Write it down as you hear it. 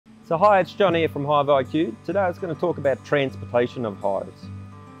So hi, it's John here from Hive IQ. Today I was going to talk about transportation of hives.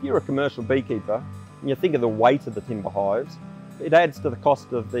 If you're a commercial beekeeper and you think of the weight of the timber hives, it adds to the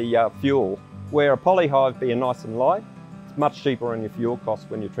cost of the fuel. Where a poly hive being nice and light, it's much cheaper on your fuel costs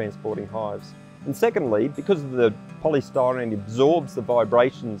when you're transporting hives. And secondly, because the polystyrene absorbs the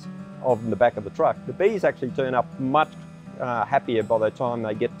vibrations of the back of the truck, the bees actually turn up much happier by the time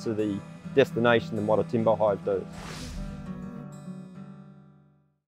they get to the destination than what a timber hive does.